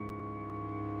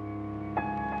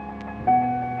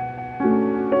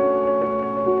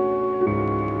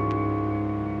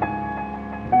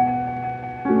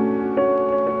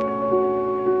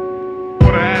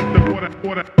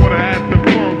Water at the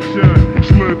function,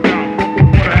 slipped out.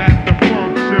 Water at the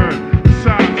function,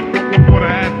 size. Water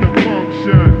at the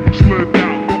function, slipped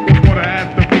out. Water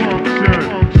at the function,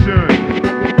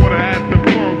 water at the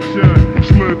function,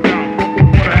 slipped out.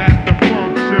 Water at the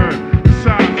function,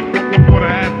 size. Water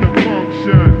at the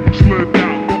function, slipped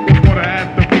out. Water at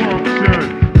the function,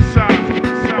 size.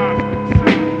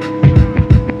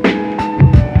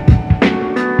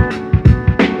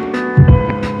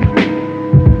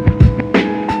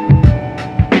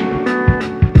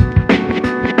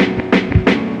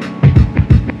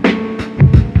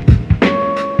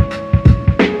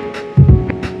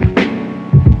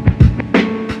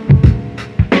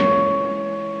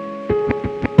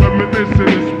 Reminiscing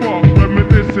is spark,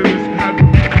 reminiscing is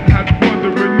had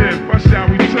wondering if I shall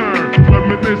return.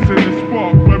 Reminiscing is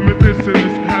spark, reminiscing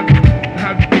is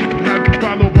had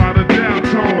followed by the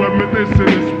downtone. Reminiscing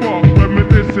is spark,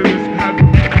 reminiscing is had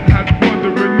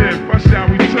wondering if I shall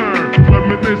return.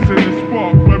 Reminiscing is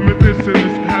spark, reminiscing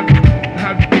is had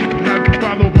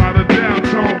followed by the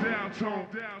downtone.